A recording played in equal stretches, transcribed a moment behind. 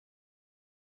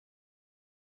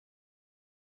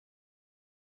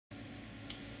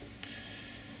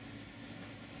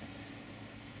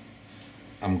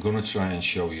I'm going to try and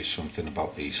show you something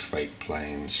about these fake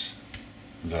planes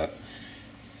that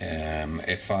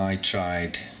if I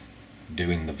tried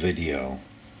doing the video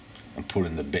and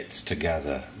putting the bits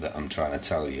together that I'm trying to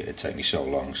tell you, it'd take me so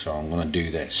long. So I'm going to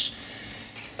do this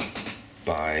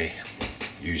by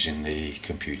using the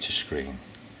computer screen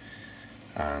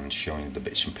and showing the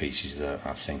bits and pieces that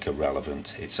I think are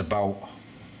relevant. It's about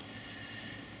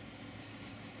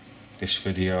this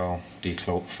video,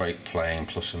 decloak fake plane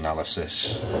plus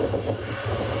analysis,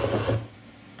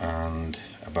 and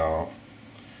about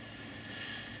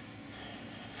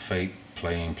fake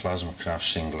plane plasma craft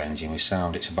single engine with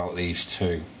sound. It's about these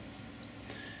two,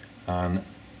 and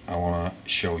I want to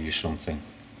show you something.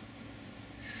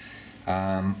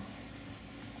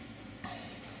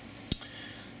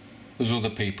 There's other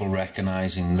people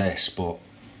recognising this, but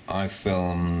I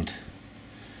filmed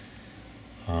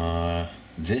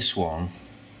this one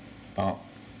about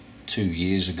 2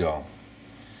 years ago,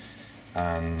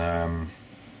 and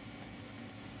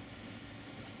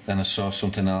then I saw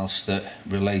something else that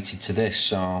related to this,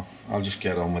 so I'll just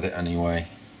get on with it anyway.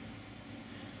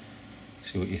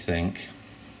 See what you think.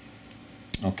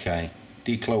 Okay,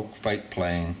 decloak fake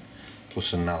plane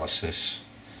plus analysis.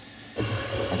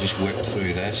 I'll just whip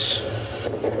through this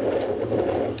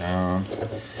down.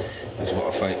 This is what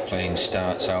a fake plane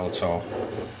starts out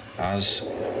as,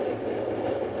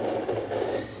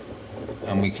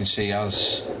 and we can see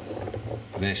as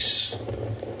this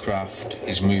craft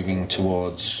is moving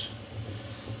towards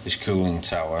this cooling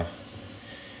tower,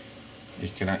 you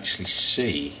can actually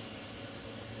see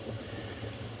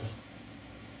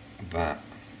that,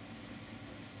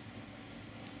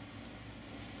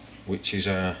 which is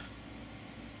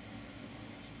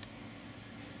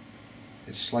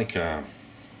it's like a,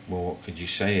 well, what could you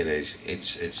say it is?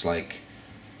 It's like,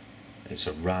 it's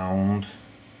a round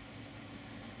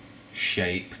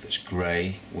shape that's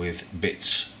grey with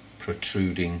bits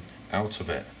protruding out of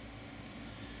it.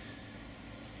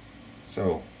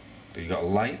 So you got a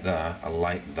light there, a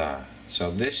light there.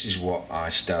 So this is what I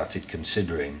started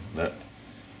considering that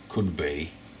could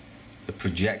be the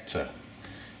projector.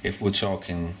 If we're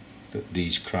talking that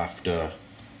these craft are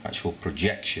actual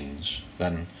projections,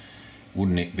 then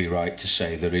wouldn't it be right to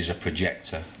say there is a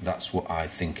projector? That's what I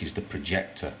think is the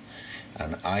projector.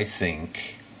 And I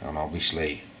think, and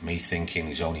obviously me thinking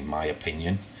is only my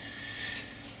opinion,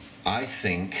 I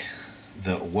think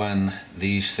that when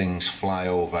these things fly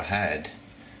overhead,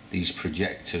 these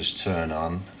projectors turn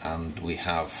on and we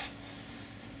have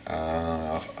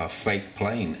a fake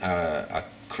plane, a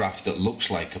craft that looks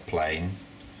like a plane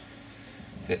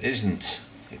that isn't.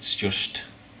 It's just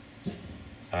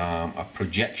a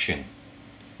projection.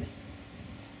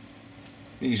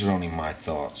 These are only my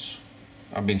thoughts.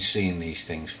 I've been seeing these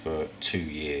things for 2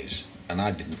 years and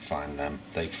I didn't find them,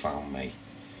 they found me.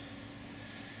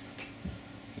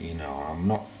 You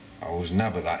know, I was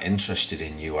never that interested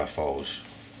in UFOs.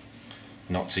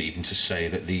 Not to even to say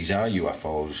that these are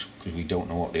UFOs, because we don't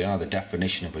know what they are. The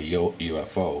definition of a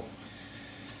UFO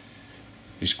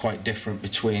is quite different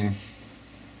between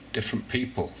different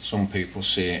people. Some people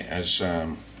see it as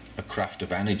a craft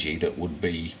of energy that would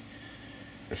be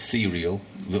ethereal,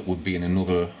 that would be in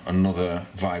another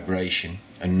vibration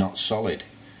and not solid.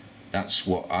 That's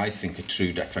what I think a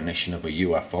true definition of a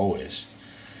UFO is.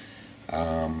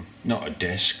 Not a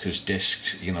disc, because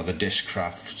discs, you know, the disc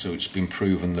craft, so it's been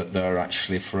proven that they're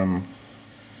actually from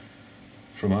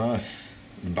Earth,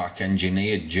 back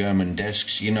engineered German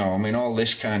discs, you know, I mean, all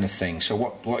this kind of thing. So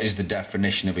what is the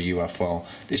definition of a UFO?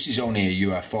 This is only a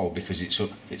UFO because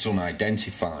it's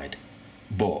unidentified,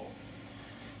 but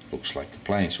looks like a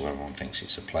plane, so everyone thinks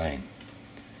it's a plane.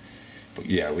 But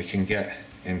yeah, we can get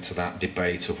into that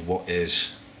debate of what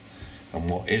is and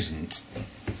what isn't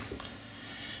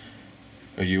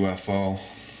a UFO.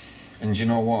 And you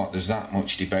know what, there's that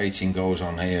much debating goes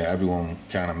on here, everyone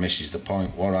kind of misses the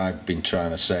point. What I've been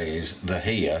trying to say is they're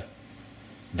here,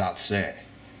 that's it.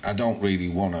 I don't really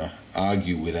want to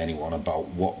argue with anyone about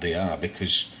what they are,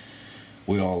 because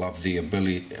we all have the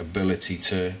ability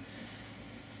to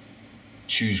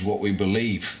choose what we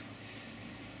believe,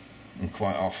 and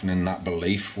quite often in that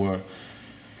belief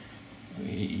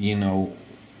you know,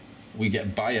 we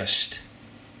get biased.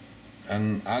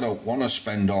 And I don't want to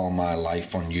spend all my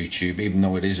life on YouTube, even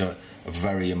though it is a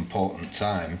very important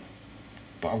time.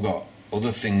 But I've got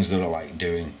other things that I like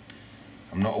doing.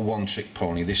 I'm not a one-trick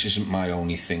pony. This isn't my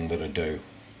only thing that I do.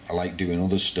 I like doing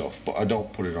other stuff, but I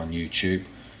don't put it on YouTube.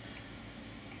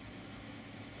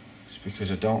 It's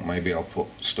because I don't. Maybe I'll put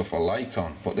stuff I like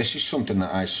on. But this is something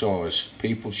that I saw as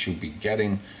people should be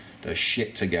getting their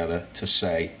shit together to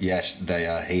say, yes, they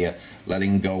are here,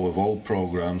 letting go of old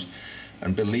programs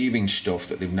and believing stuff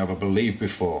that they've never believed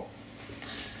before.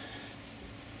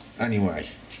 Anyway,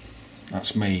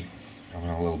 that's me having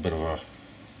a little bit of a,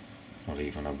 not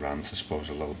even a rant, I suppose,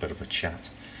 a little bit of a chat.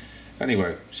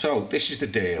 Anyway, so this is the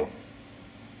deal.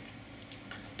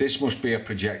 This must be a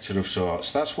projector of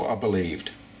sorts. That's what I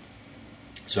believed.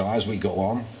 So as we go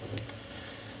on,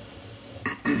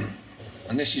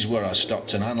 and this is where I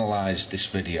stopped and analysed this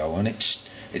video, and it's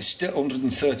still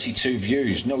 132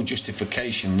 views, no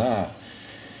justification there.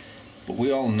 But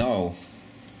we all know,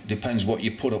 depends what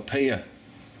you put up here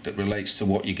that relates to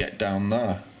what you get down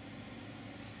there.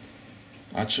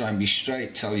 I try and be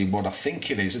straight, tell you what I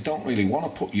think it is. I don't really want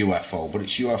to put UFO, but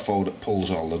it's UFO that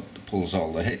pulls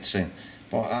all the hits in.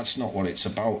 But that's not what it's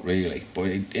about, really. But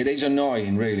it is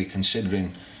annoying, really,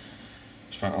 considering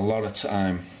I spent a lot of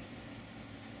time.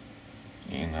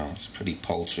 You know, it's pretty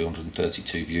paltry,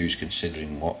 132 views,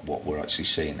 considering what we're actually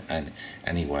seeing. And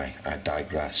anyway, I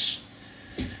digress.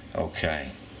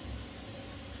 Okay.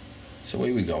 So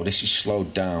here we go. This is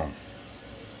slowed down.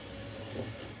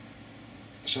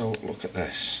 So look at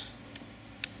this.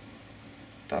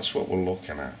 That's what we're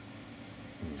looking at.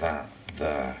 That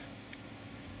there.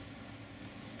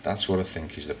 That's what I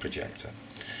think is the projector.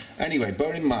 Anyway,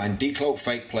 bear in mind, decloak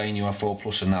fake plane UFO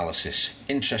plus analysis.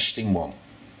 Interesting one.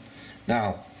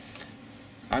 Now,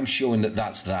 I'm showing that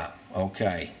that's that.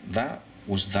 Okay, that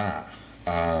was that.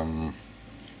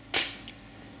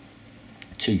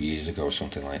 2 years ago or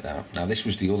something like that. Now this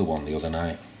was the other one the other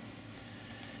night.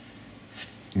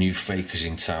 New fakers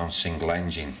in town, single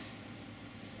engine.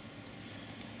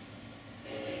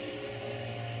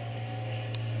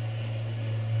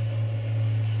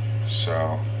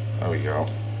 So there we go.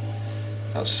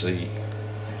 That's the.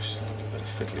 Just a little bit of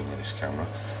fiddling with this camera.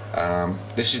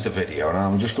 This is the video. Now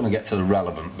I'm just going to get to the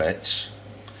relevant bits,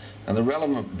 and the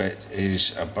relevant bit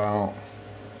is about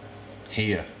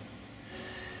here.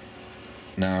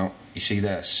 Now you see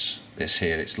this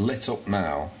here. It's lit up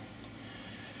now,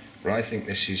 but I think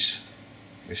this is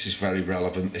very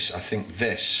relevant. I think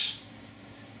this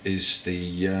is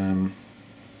the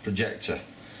projector,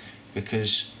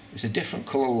 because it's a different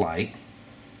colour light,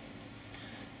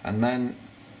 and then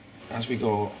as we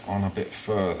go on a bit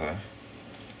further,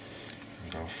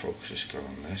 and our focus has gone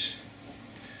on this,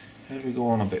 as we go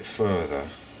on a bit further,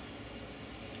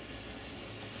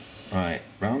 right,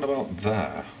 round about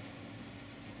there,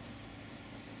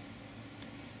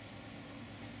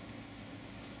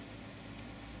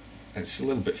 it's a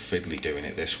little bit fiddly doing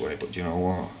it this way, but you know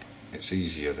what, it's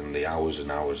easier than the hours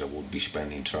and hours I would be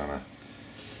spending trying to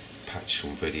patch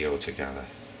some video together.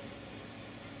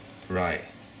 Right,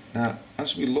 now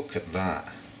as we look at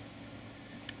that,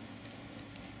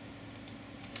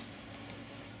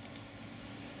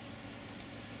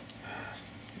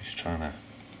 just trying to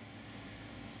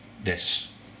this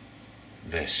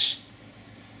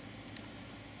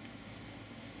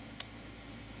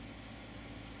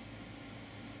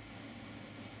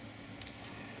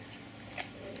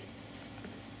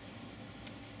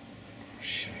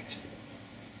shite.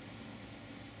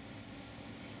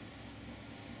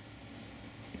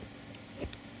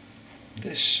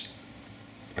 This,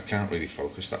 I can't really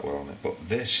focus that well on it, but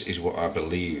this is what I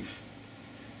believe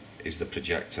is the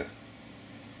projector.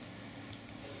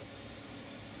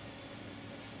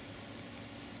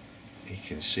 You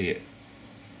can see it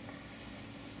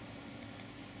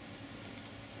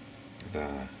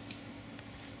there.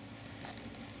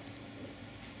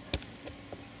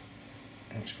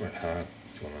 It's quite hard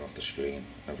filming off the screen,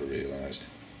 never realised.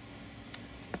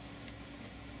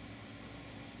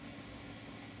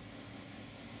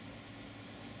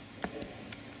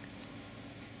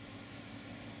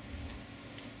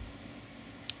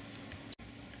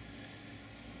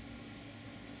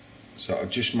 So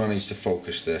I've just managed to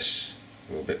focus this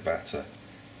a little bit better,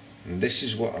 and this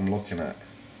is what I'm looking at.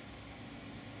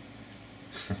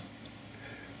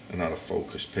 And not a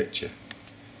focused picture.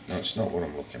 No, it's not what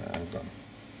I'm looking at. Hang on.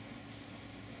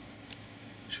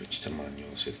 Switch to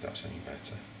manual, see if that's any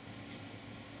better.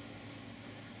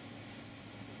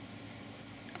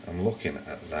 I'm looking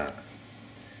at that.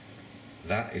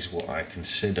 That is what I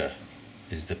consider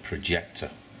is the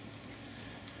projector.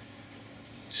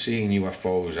 Seeing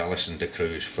UFOs, Alison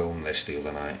DeCruz filmed this the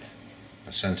other night.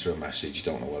 I sent her a message,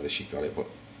 don't know whether she got it, but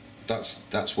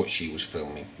that's what she was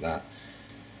filming, that.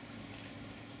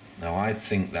 Now I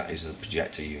think that is the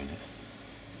projector unit.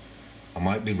 I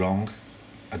might be wrong,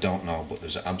 I don't know, but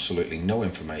there's absolutely no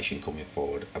information coming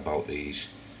forward about these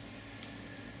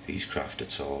craft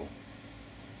at all.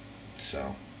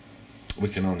 So we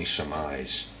can only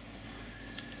surmise,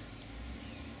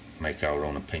 make our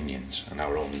own opinions and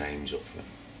our own names up for them.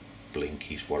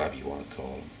 blinkies, whatever you want to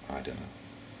call them, I don't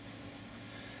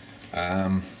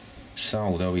know.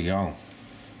 So there we go.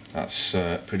 That's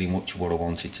pretty much what I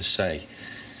wanted to say.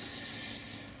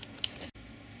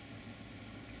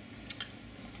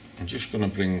 I'm just going to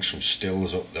bring some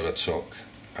stills up that I took,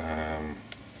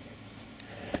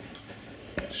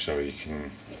 so you can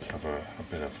have a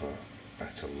bit of a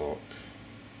better look.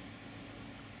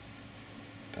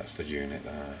 That's the unit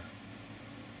there.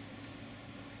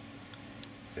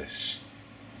 This.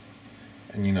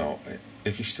 And you know,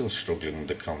 if you're still struggling with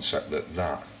the concept that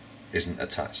that isn't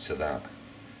attached to that,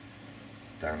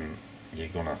 then you're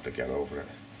going to have to get over it.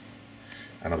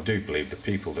 And I do believe the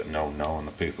people that know and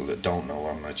the people that don't know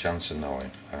have no chance of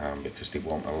knowing, because they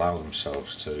won't allow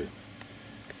themselves to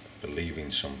believe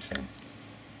in something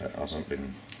that hasn't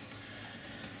been,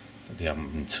 that they haven't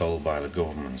been told by the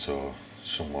government or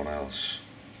someone else.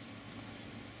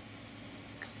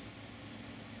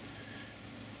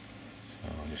 So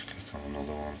I'll just click on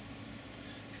another one.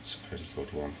 It's a pretty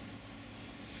good one.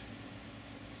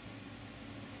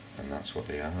 And that's what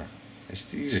they are.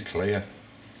 These are clear.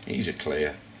 These are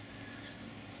clear.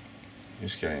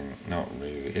 Just getting, not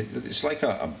really. It's like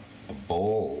a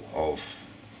ball of.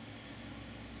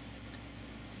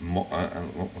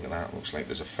 And look at that. Looks like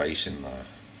there's a face in there.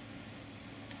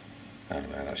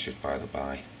 Anyway, that's just by the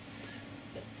by.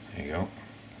 There you go.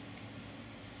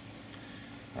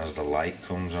 As the light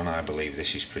comes on, I believe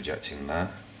this is projecting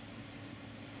that.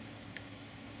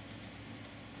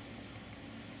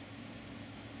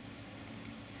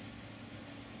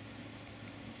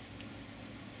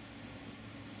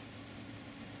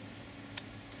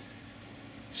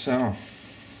 So, want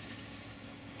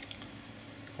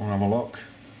to have a look,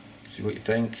 see what you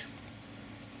think.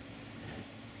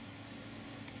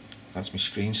 That's my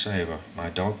screensaver, my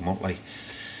dog Muttley.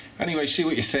 Anyway, see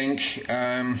what you think.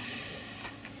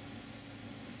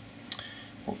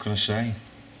 What can I say?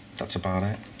 That's about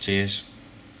it. Cheers.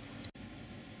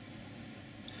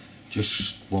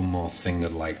 Just one more thing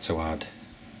I'd like to add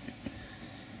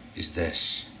is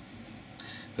this: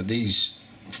 that these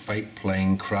fake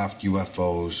plane, craft,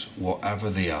 UFOs, whatever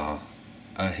they are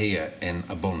here in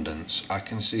abundance. I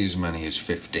can see as many as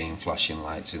 15 flashing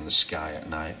lights in the sky at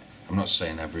night. I'm not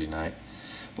saying every night,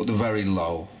 but they're very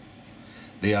low.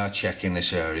 They are checking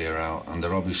this area out, and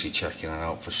they're obviously checking it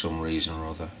out for some reason or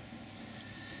other.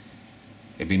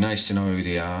 It'd be nice to know who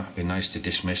they are. It'd be nice to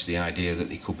dismiss the idea that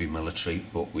they could be military,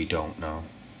 but we don't know.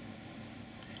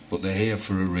 But they're here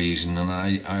for a reason, and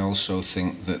I also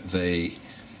think that they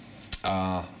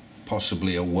are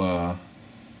possibly aware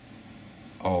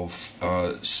of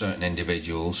certain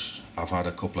individuals. I've had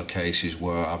a couple of cases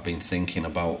where I've been thinking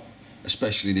about,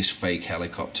 especially this fake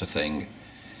helicopter thing,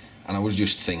 and I was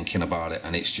just thinking about it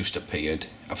and it's just appeared.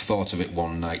 I've thought of it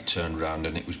one night, turned around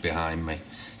and it was behind me.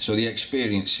 So the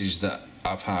experiences that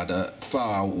I've had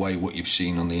far outweigh what you've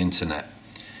seen on the internet.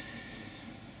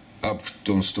 I've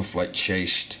done stuff like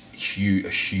chased a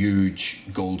huge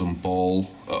golden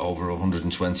ball at over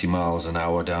 120 miles an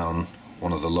hour down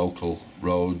one of the local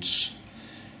roads.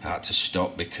 I had to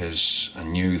stop because I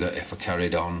knew that if I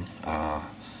carried on,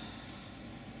 I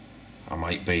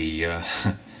might be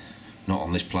not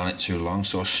on this planet too long.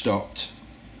 So I stopped,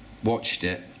 watched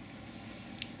it,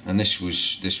 and this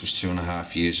was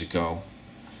 2.5 years ago.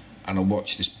 And I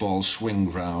watched this ball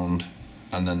swing round,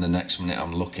 and then the next minute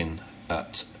I'm looking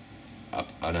at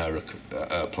an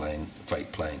airplane,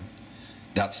 fake plane.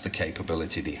 That's the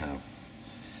capability they have.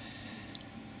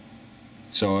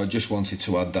 So I just wanted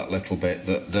to add that little bit,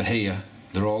 that they're here,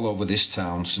 they're all over this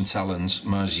town, St Helens,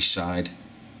 Merseyside,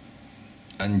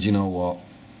 and you know what,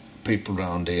 people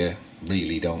around here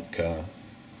really don't care.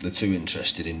 They're too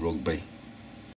interested in rugby.